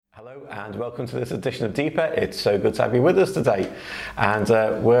Hello and welcome to this edition of Deeper. It's so good to have you with us today. And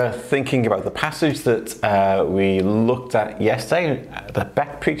we're thinking about the passage that we looked at yesterday, that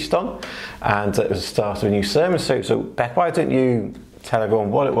Beck preached on, and it was the start of a new sermon series. So Beck, why don't you tell everyone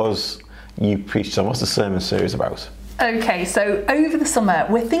what it was you preached on? What's the sermon series about? Okay, so over the summer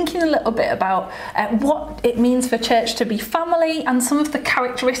we're thinking a little bit about what it means for church to be family and some of the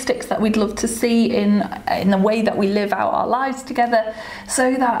characteristics that we'd love to see in the way that we live out our lives together,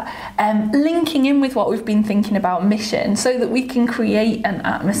 so that linking in with what we've been thinking about mission, so that we can create an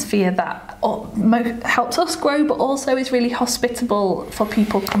atmosphere that helps us grow but also is really hospitable for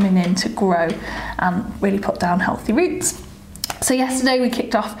people coming in to grow and really put down healthy roots. So yesterday we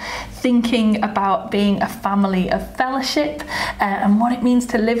kicked off thinking about being a family of fellowship and what it means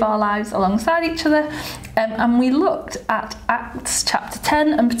to live our lives alongside each other. And we looked at Acts chapter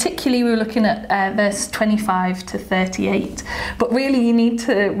 10, and particularly we were looking at verse 25 to 38. But really you need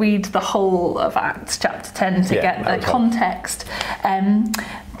to read the whole of Acts chapter 10 to get the context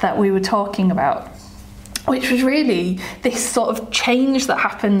that we were talking about, which was really this sort of change that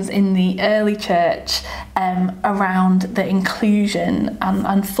happens in the early church around the inclusion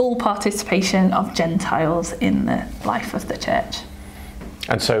and full participation of Gentiles in the life of the church.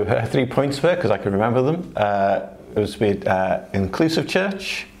 And so her 3 points were, because I can remember them, it was to be inclusive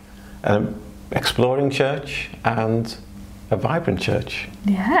church, exploring church, and a vibrant church.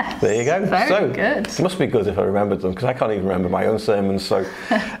 Yes. There you go. Very good. It must be good if I remembered them, because I can't even remember my own sermons. So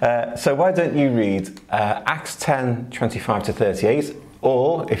so why don't you read Acts 10, 25 to 38,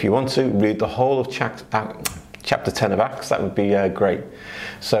 or if you want to, read the whole of chapter 10 of Acts. That would be great.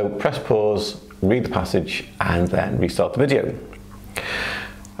 So press pause, read the passage, and then restart the video.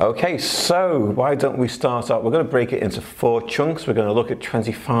 Okay, so why don't we start out? We're going to break it into 4 chunks. We're going to look at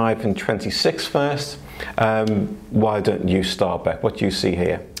 25 and 26 first. Why don't you start, Beck? What do you see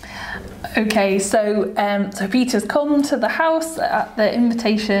here? Okay, so Peter's come to the house at the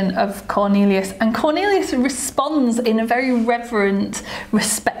invitation of Cornelius, and Cornelius responds in a very reverent,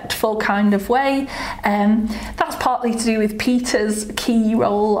 respectful kind of way. That's partly to do with Peter's key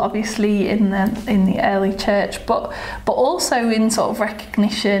role, obviously, in the early church, but also in sort of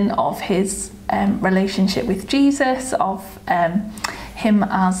recognition of his relationship with Jesus, of him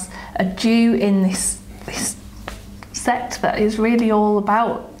as a Jew in this sect that is really all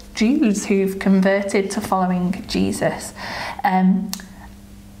about Jews who've converted to following Jesus. And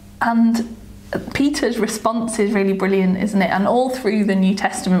Peter's response is really brilliant, isn't it? And all through the New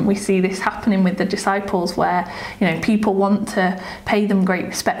Testament we see this happening with the disciples, where people want to pay them great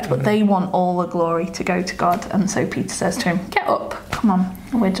respect, but they want all the glory to go to God. And so Peter says to him, "Get up, come on,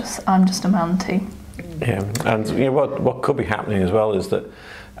 I'm just a man too." Yeah, and what could be happening as well is that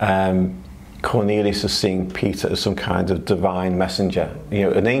Cornelius is seeing Peter as some kind of divine messenger,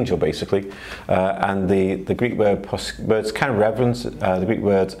 an angel basically, and the Greek word's kind of reverence. The Greek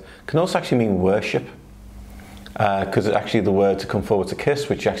word can also actually mean worship, because it's actually the word to come forward to kiss,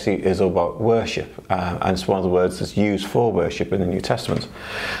 which actually is about worship, and it's one of the words that's used for worship in the New Testament.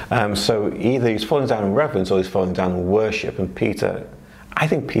 So either he's falling down in reverence or he's falling down in worship, and I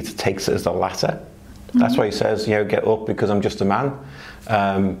think Peter takes it as the latter. That's why he says, "Get up, because I'm just a man."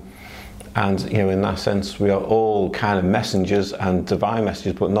 And in that sense, we are all kind of messengers and divine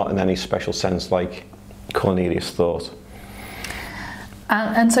messengers, but not in any special sense like Cornelius thought.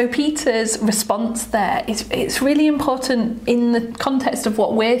 And so Peter's response there, it's really important in the context of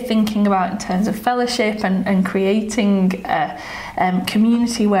what we're thinking about in terms of fellowship and creating a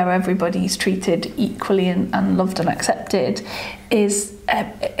community where everybody's treated equally and loved and accepted, is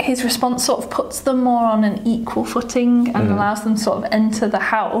his response sort of puts them more on an equal footing and allows them to sort of enter the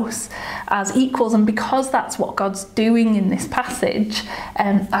house as equals. And because that's what God's doing in this passage,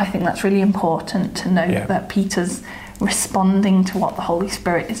 I think that's really important to note that Peter's responding to what the Holy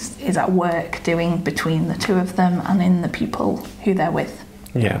Spirit is at work doing between the two of them and in the people who they're with.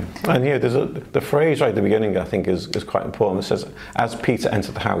 Yeah, and there's the phrase right at the beginning I think is quite important. It says, "As Peter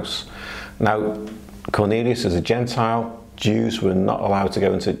entered the house." Now, Cornelius is a Gentile. Jews were not allowed to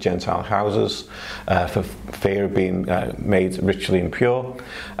go into Gentile houses for fear of being made ritually impure,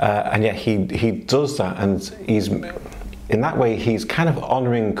 and yet he does that, and he's in that way he's kind of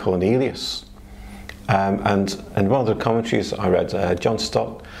honouring Cornelius. And one of the commentaries I read, John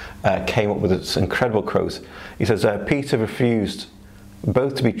Stott came up with this incredible quote. He says, "Peter refused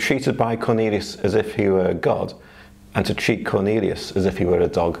both to be treated by Cornelius as if he were a god, and to treat Cornelius as if he were a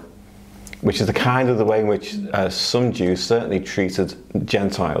dog," which is the kind of the way in which some Jews certainly treated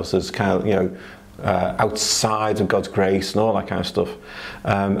Gentiles as kind of outside of God's grace and all that kind of stuff.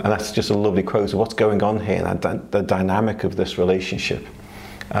 And that's just a lovely quote of what's going on here, and the dynamic of this relationship.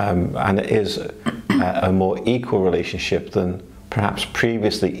 and it is a more equal relationship than perhaps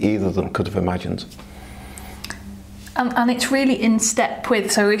previously either of them could have imagined. And it's really in step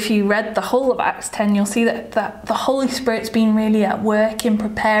with, so if you read the whole of Acts 10, you'll see that the Holy Spirit's been really at work in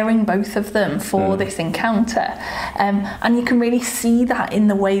preparing both of them for this encounter. And you can really see that in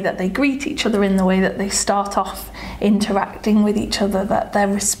the way that they greet each other, in the way that they start off interacting with each other, that they're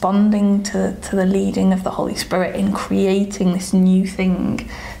responding to the leading of the Holy Spirit in creating this new thing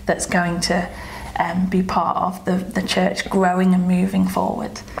that's going to be part of the church growing and moving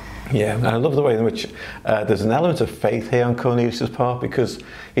forward. Yeah, and I love the way in which there's an element of faith here on Cornelius' part, because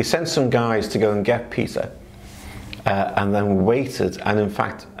he sent some guys to go and get Peter and then waited, and in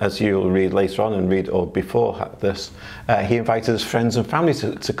fact, as you'll read later on and read or before this, he invited his friends and family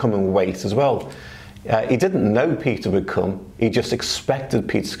to come and wait as well. He didn't know Peter would come, he just expected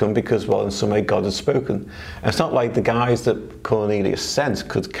Peter to come because, well, in some way God had spoken. And it's not like the guys that Cornelius sent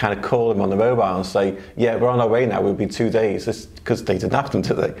could kind of call him on the mobile and say, yeah, we're on our way now, we'll be 2 days, because they didn't have them,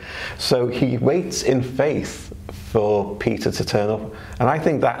 did they? So he waits in faith for Peter to turn up. And I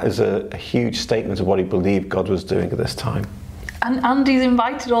think that is a huge statement of what he believed God was doing at this time. And he's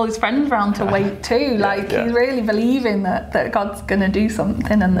invited all his friends round to wait too. He's really believing that God's going to do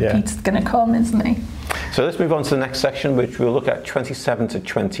something and that Peter's going to come, isn't he? So let's move on to the next section, which we'll look at 27 to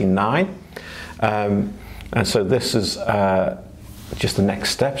 29. And so this is just the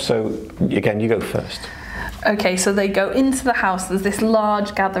next step. So again, you go first. Okay, so they go into the house. There's this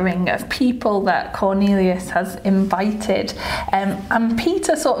large gathering of people that Cornelius has invited. And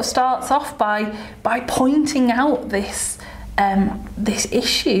Peter sort of starts off by pointing out this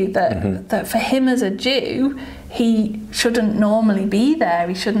issue that for him as a Jew, he shouldn't normally be there.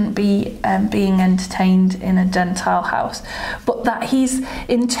 He shouldn't be being entertained in a Gentile house, but that he's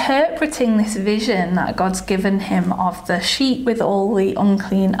interpreting this vision that God's given him of the sheep with all the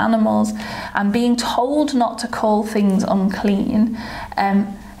unclean animals and being told not to call things unclean.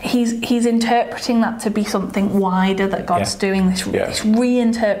 He's interpreting that to be something wider, that God's doing this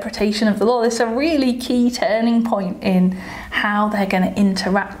reinterpretation of the law. This is a really key turning point in how they're going to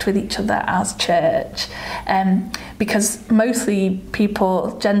interact with each other as church. Because mostly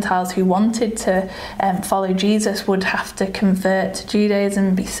people, Gentiles who wanted to follow Jesus, would have to convert to Judaism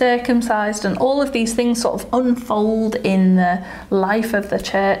and be circumcised, and all of these things sort of unfold in the life of the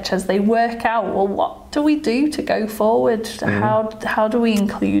church as they work out, well, what do we do to go forward? How do we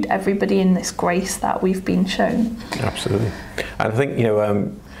include everybody in this grace that we've been shown? Absolutely. And I think,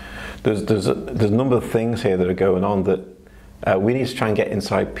 there's a number of things here that are going on that we need to try and get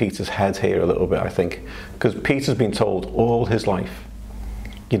inside Peter's head here a little bit, I think, because Peter's been told all his life,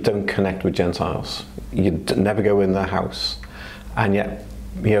 you don't connect with Gentiles, you never go in their house. And yet,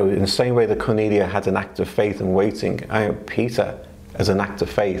 in the same way that Cornelia had an act of faith and waiting, Peter, as an act of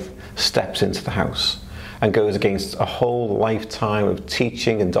faith, steps into the house and goes against a whole lifetime of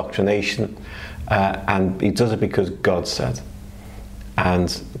teaching, indoctrination, and he does it because God said. And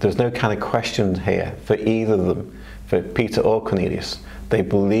there's no kind of question here for either of them, for Peter or Cornelius. They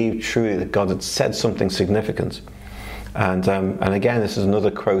believed truly that God had said something significant. And again, this is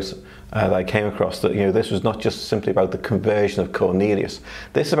another quote that I came across, that this was not just simply about the conversion of Cornelius.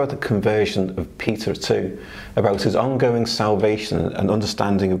 This is about the conversion of Peter too, about his ongoing salvation and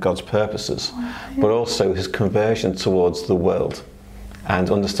understanding of God's purposes, but also his conversion towards the world and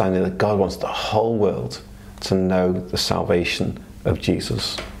understanding that God wants the whole world to know the salvation of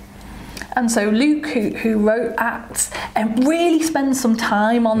Jesus. And so Luke, who wrote Acts, really spends some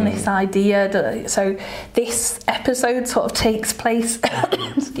time on this idea. So this episode sort of takes place,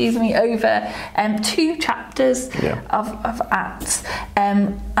 over 2 chapters of Acts,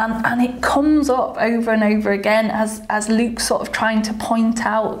 and it comes up over and over again as Luke sort of trying to point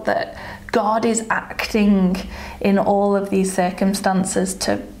out that God is acting in all of these circumstances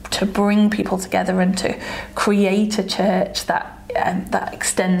to bring people together and to create a church that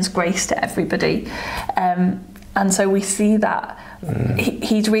extends grace to everybody. And so we see that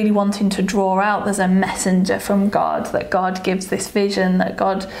he's really wanting to draw out, there's a messenger from God, that God gives this vision, that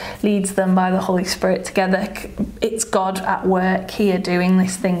God leads them by the Holy Spirit together. It's God at work here doing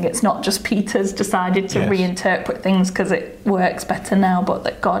this thing. It's not just Peter's decided to reinterpret things because it works better now, but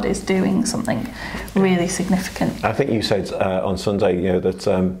that God is doing something really significant. I think you said on Sunday,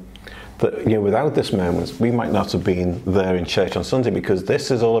 that without this moment, we might not have been there in church on Sunday, because this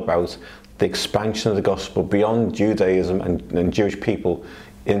is all about the expansion of the gospel beyond Judaism and Jewish people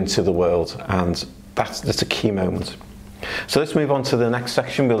into the world, and that's a key moment. So let's move on to the next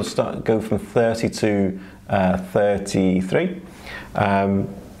section. We'll go from 30 to 33. And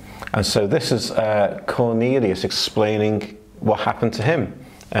so this is Cornelius explaining what happened to him.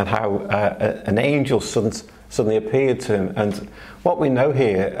 and how an angel suddenly appeared to him. And what we know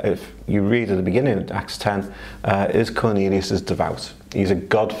here, if you read at the beginning of Acts 10, is Cornelius is devout. He's a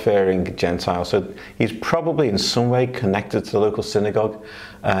God-fearing Gentile, so he's probably in some way connected to the local synagogue.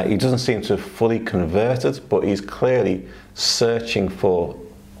 He doesn't seem to have fully converted, but he's clearly searching for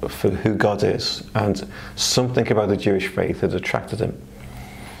who God is, and something about the Jewish faith had attracted him.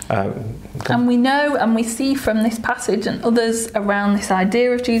 And we know and we see from this passage and others around this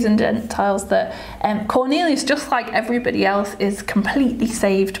idea of Jews and Gentiles that Cornelius, just like everybody else, is completely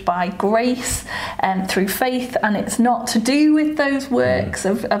saved by grace and through faith, and it's not to do with those works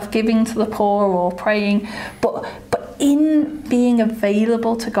of giving to the poor or praying, but in being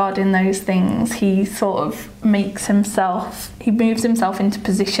available to God in those things, he sort of moves himself into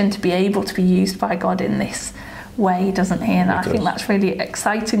position to be able to be used by God in this way, doesn't he? And I think that's really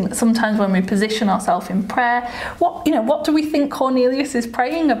exciting, that sometimes when we position ourselves in prayer, what do we think Cornelius is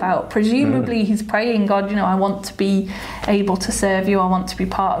praying about? Presumably he's praying, God, I want to be able to serve you, I want to be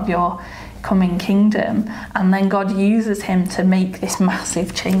part of your coming kingdom, and then God uses him to make this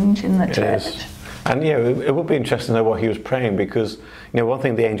massive change in the church. And it would be interesting to know what he was praying, because one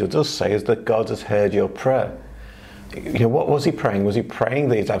thing the angel does say is that God has heard your prayer. What was he praying? Was he praying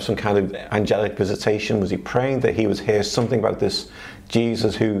that he'd have some kind of angelic visitation? Was he praying that he would hear something about this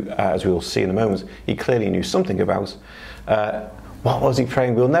Jesus who, as we will see in a moment, he clearly knew something about? What was he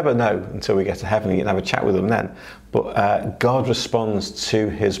praying? We'll never know until we get to heaven. You can have a chat with him then. But God responds to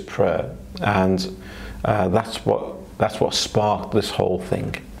his prayer, and that's what sparked this whole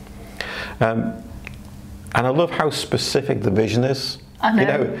thing. And I love how specific the vision is. I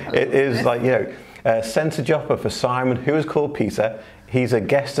know. It is like, sent to Joppa for Simon, who is called Peter. He's a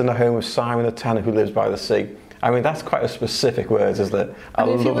guest in the home of Simon the tanner who lives by the sea. I mean, that's quite a specific word, isn't it?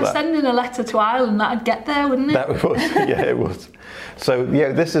 If you were sending a letter to Ireland, that'd get there, wouldn't it? That would, yeah, it would. So,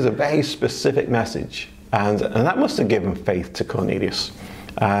 this is a very specific message, and that must have given faith to Cornelius.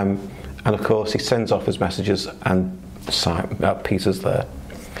 And of course, he sends off his messages, and Peter's there.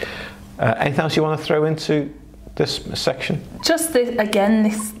 Anything else you want to throw into this section? Just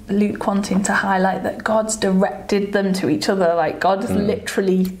this Luke wanting to highlight that God's directed them to each other, like God's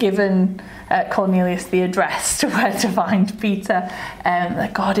literally given Cornelius the address to where to find Peter,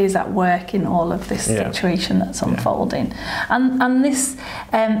 that God is at work in all of this situation that's unfolding. And this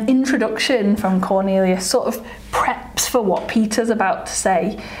introduction from Cornelius sort of preps for what Peter's about to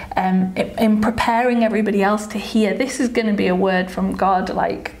say, in preparing everybody else to hear this is going to be a word from God,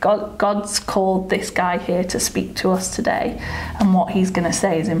 like God's called this guy here to speak to us today, and what he's going to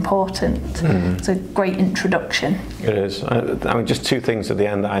say is important. It's a great introduction. It is. I mean, just two things at the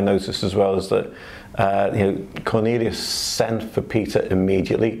end that I noticed as well is that Cornelius sent for Peter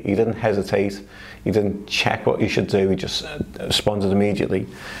immediately. He didn't hesitate. He didn't check what he should do. He just responded immediately.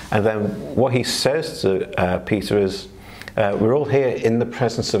 And then what he says to Peter is, we're all here in the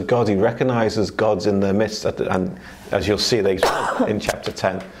presence of God. He recognises God's in their midst, and as you'll see in chapter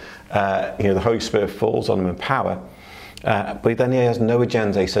 10, the Holy Spirit falls on him in power. But then he has no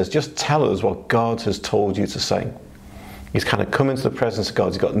agenda. He says, just tell us what God has told you to say. He's kind of come into the presence of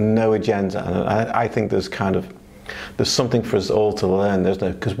God. He's got no agenda. And I think there's something for us all to learn, isn't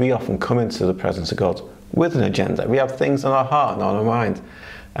there? Because we often come into the presence of God with an agenda. We have things in our heart and on our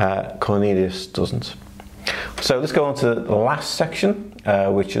mind. Cornelius doesn't. So let's go on to the last section,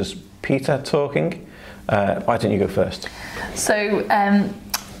 which is Peter talking. Why don't you go first? So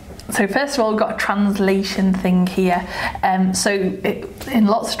first of all, we've got a translation thing here. In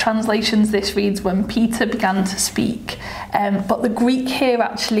lots of translations, this reads, when Peter began to speak. But the Greek here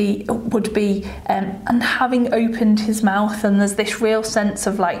actually would be, and having opened his mouth, and there's this real sense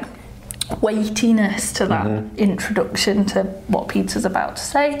of like weightiness to that introduction to what Peter's about to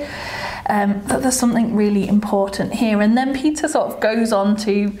say. That there's something really important here. And then Peter sort of goes on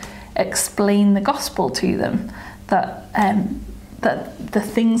to explain the gospel to them, that the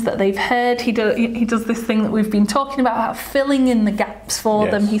things that they've heard, he does this thing that we've been talking about filling in the gaps for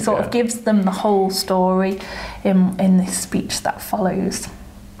them. He sort of gives them the whole story in this speech that follows.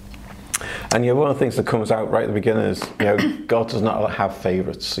 And one of the things that comes out right at the beginning is, God does not have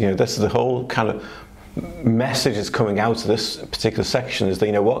favourites. This is the whole kind of message that's coming out of this particular section is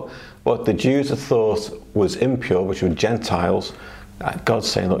that, what the Jews had thought was impure, which were Gentiles, God's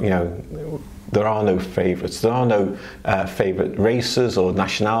saying, look, there are no favourites. There are no favourite races or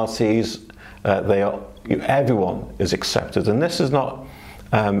nationalities. Everyone is accepted, and this is not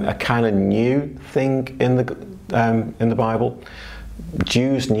a kind of new thing in the Bible.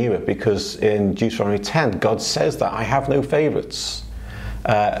 Jews knew it because in Deuteronomy 10, God says that I have no favourites.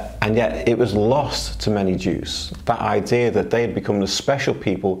 And yet it was lost to many Jews. That idea that they had become the special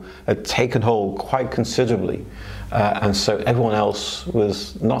people had taken hold quite considerably. And so everyone else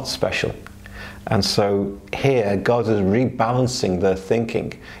was not special. And so here God is rebalancing their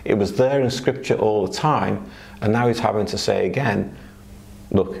thinking. It was there in Scripture all the time, and now he's having to say again,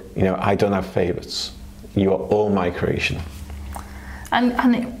 look, I don't have favourites. You are all my creation.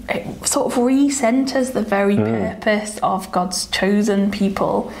 And it sort of re-centres the very purpose of God's chosen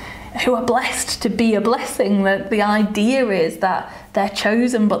people who are blessed to be a blessing. That the idea is that they're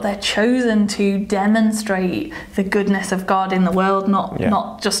chosen, but they're chosen to demonstrate the goodness of God in the world,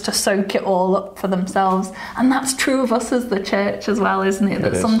 not just to soak it all up for themselves. And that's true of us as the church as well, isn't it?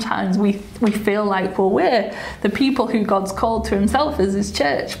 That sometimes we feel like, well, we're the people who God's called to himself as his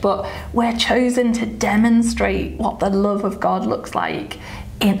church, but we're chosen to demonstrate what the love of God looks like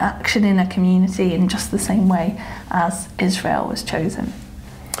in action in a community in just the same way as Israel was chosen.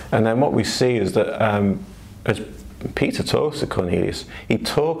 And then what we see is that as Peter talks to Cornelius, he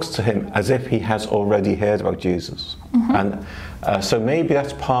talks to him as if he has already heard about Jesus. And so maybe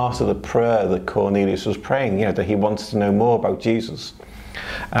that's part of the prayer that Cornelius was praying, that he wanted to know more about Jesus.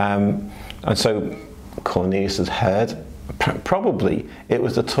 And so Cornelius has heard, probably it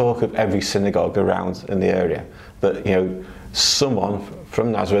was the talk of every synagogue around in the area, that someone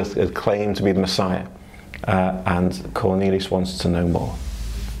from Nazareth had claimed to be the Messiah, and Cornelius wants to know more.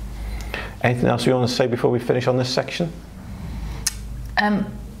 Anything else you want to say before we finish on this section?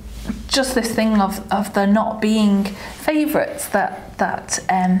 Just this thing of there not being favourites, that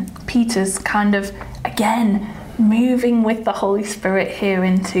Peter's kind of, again, moving with the Holy Spirit here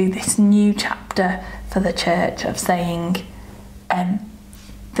into this new chapter for the church of saying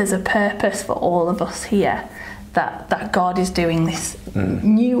there's a purpose for all of us here, that God is doing this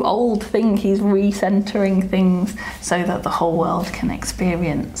new old thing. He's recentering things so that the whole world can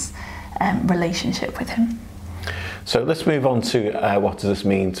experience relationship with him. So let's move on to what does this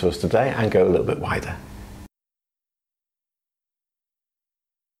mean to us today, and go a little bit wider.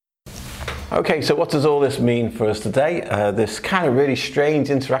 Okay, so what does all this mean for us today? This kind of really strange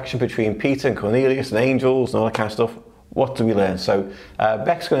interaction between Peter and Cornelius and angels and all that kind of stuff. What do we learn? So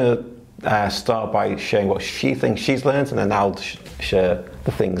Beck's going to start by sharing what she thinks she's learned, and then I'll share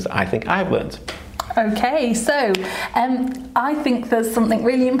the things I think I've learned. Okay, so I think there's something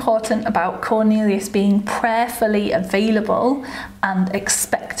really important about Cornelius being prayerfully available and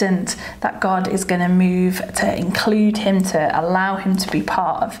expectant that God is going to move to include him, to allow him to be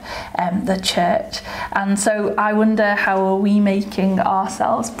part of the church. And so I wonder, how are we making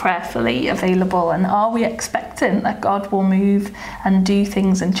ourselves prayerfully available, and are we expectant that God will move and do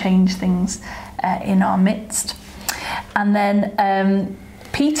things and change things in our midst? And then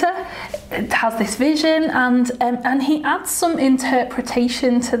Peter has this vision, and he adds some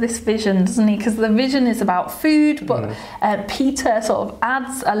interpretation to this vision, doesn't he? Because the vision is about food, but Peter sort of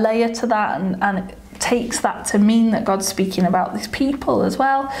adds a layer to that and takes that to mean that God's speaking about this people as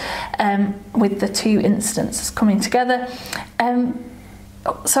well, with the two instances coming together.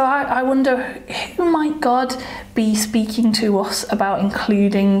 So I wonder, who might God be speaking to us about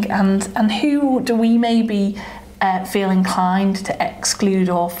including, and who do we maybe feel inclined to exclude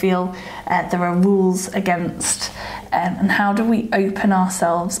or feel there are rules against, and how do we open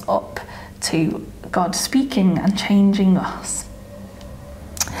ourselves up to God speaking and changing us?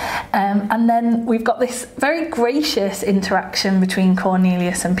 And then we've got this very gracious interaction between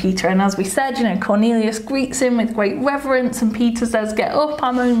Cornelius and Peter, and as we said, Cornelius greets him with great reverence, and Peter says, "Get up,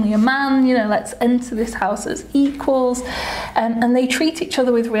 I'm only a man, let's enter this house as equals," and they treat each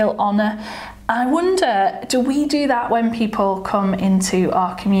other with real honour. I wonder, do we do that when people come into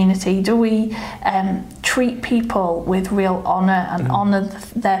our community? Do we treat people with real honour and honour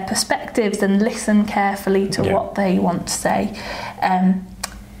their perspectives and listen carefully to what they want to say?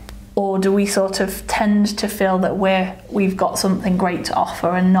 Or do we sort of tend to feel that we've got something great to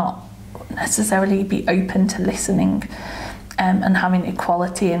offer and not necessarily be open to listening and having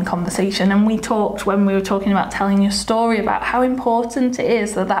equality in conversation? And we talked, when we were talking about telling your story, about how important it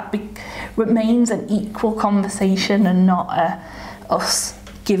is that remains an equal conversation and not us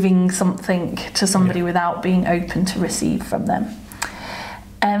giving something to somebody without being open to receive from them.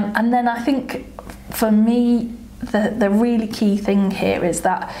 And then I think for me the really key thing here is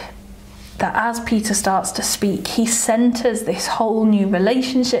that as Peter starts to speak, he centres this whole new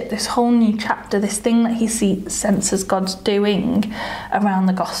relationship, this whole new chapter, this thing that he senses God's doing around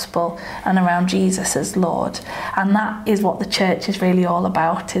the gospel and around Jesus as Lord. And that is what the church is really all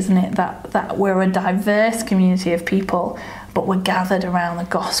about, isn't it? That we're a diverse community of people, but we're gathered around the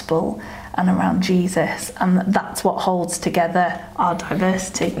gospel and around Jesus, and that's what holds together our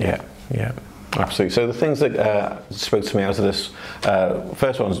diversity. Yeah, absolutely. So the things that spoke to me out of this,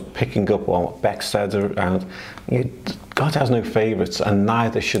 first one was picking up on what Beck said around, God has no favourites, and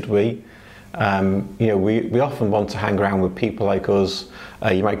neither should we. We often want to hang around with people like us.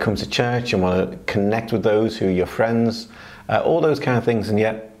 You might come to church and want to connect with those who are your friends, all those kind of things, and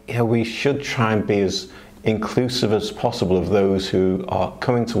yet we should try and be as inclusive as possible of those who are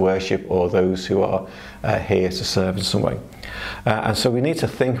coming to worship or those who are here to serve in some way. And so we need to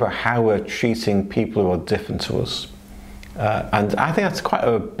think about how we're treating people who are different to us. And I think that's quite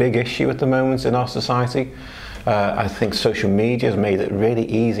a big issue at the moment in our society. I think social media has made it really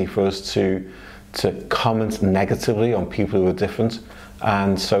easy for us to comment negatively on people who are different.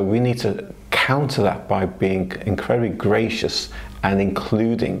 And so we need to counter that by being incredibly gracious and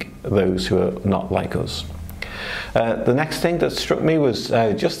including those who are not like us. The next thing that struck me was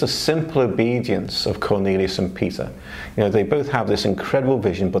just the simple obedience of Cornelius and Peter. They both have this incredible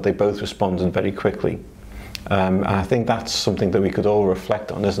vision, but they both responded very quickly. And I think that's something that we could all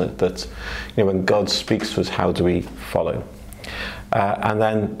reflect on, isn't it? That when God speaks to us, how do we follow? And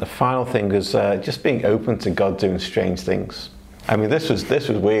then the final thing is just being open to God doing strange things. I mean, this was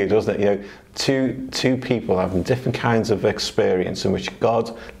weird, wasn't it? Two people having different kinds of experience in which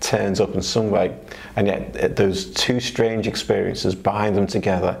God turns up in some way, and yet those two strange experiences bind them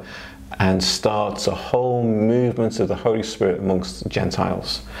together and starts a whole movement of the Holy Spirit amongst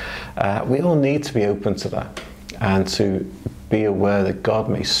Gentiles. We all need to be open to that and to be aware that God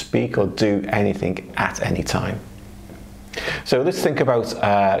may speak or do anything at any time. So let's think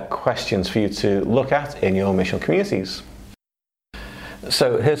about questions for you to look at in your missional communities.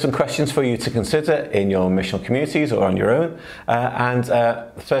 So here's some questions for you to consider in your missional communities or on your own.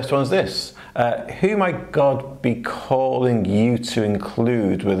 The first one is this. Who might God be calling you to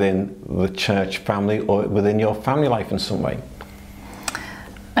include within the church family or within your family life in some way?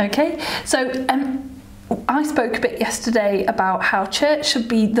 Okay, so I spoke a bit yesterday about how church should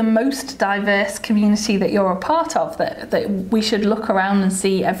be the most diverse community that you're a part of, that we should look around and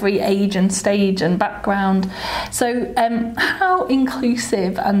see every age and stage and background. So how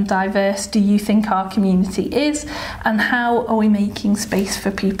inclusive and diverse do you think our community is, and how are we making space for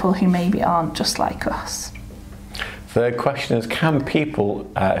people who maybe aren't just like us? Third question is, can people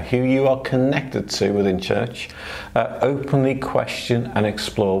who you are connected to within church openly question and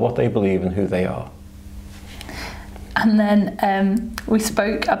explore what they believe and who they are? And then we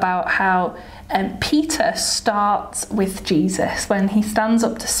spoke about how Peter starts with Jesus when he stands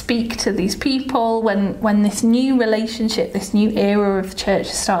up to speak to these people, when this new relationship, this new era of the church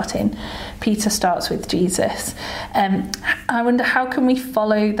is starting. Peter starts with Jesus. I wonder, how can we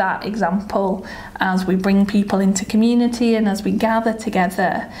follow that example as we bring people into community and as we gather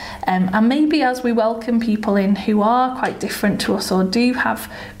together, and maybe as we welcome people in who are quite different to us or do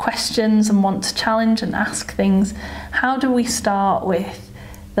have questions and want to challenge and ask things. How do we start with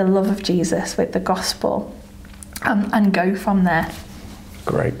the love of Jesus, with the gospel, and go from there?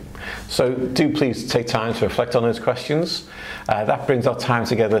 Great. So do please take time to reflect on those questions. That brings our time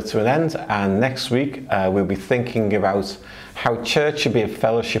together to an end, and next week we'll be thinking about how church should be a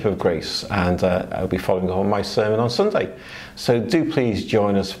fellowship of grace, and I'll be following up on my sermon on Sunday. So do please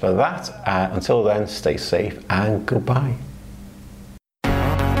join us for that. Until then, stay safe and goodbye.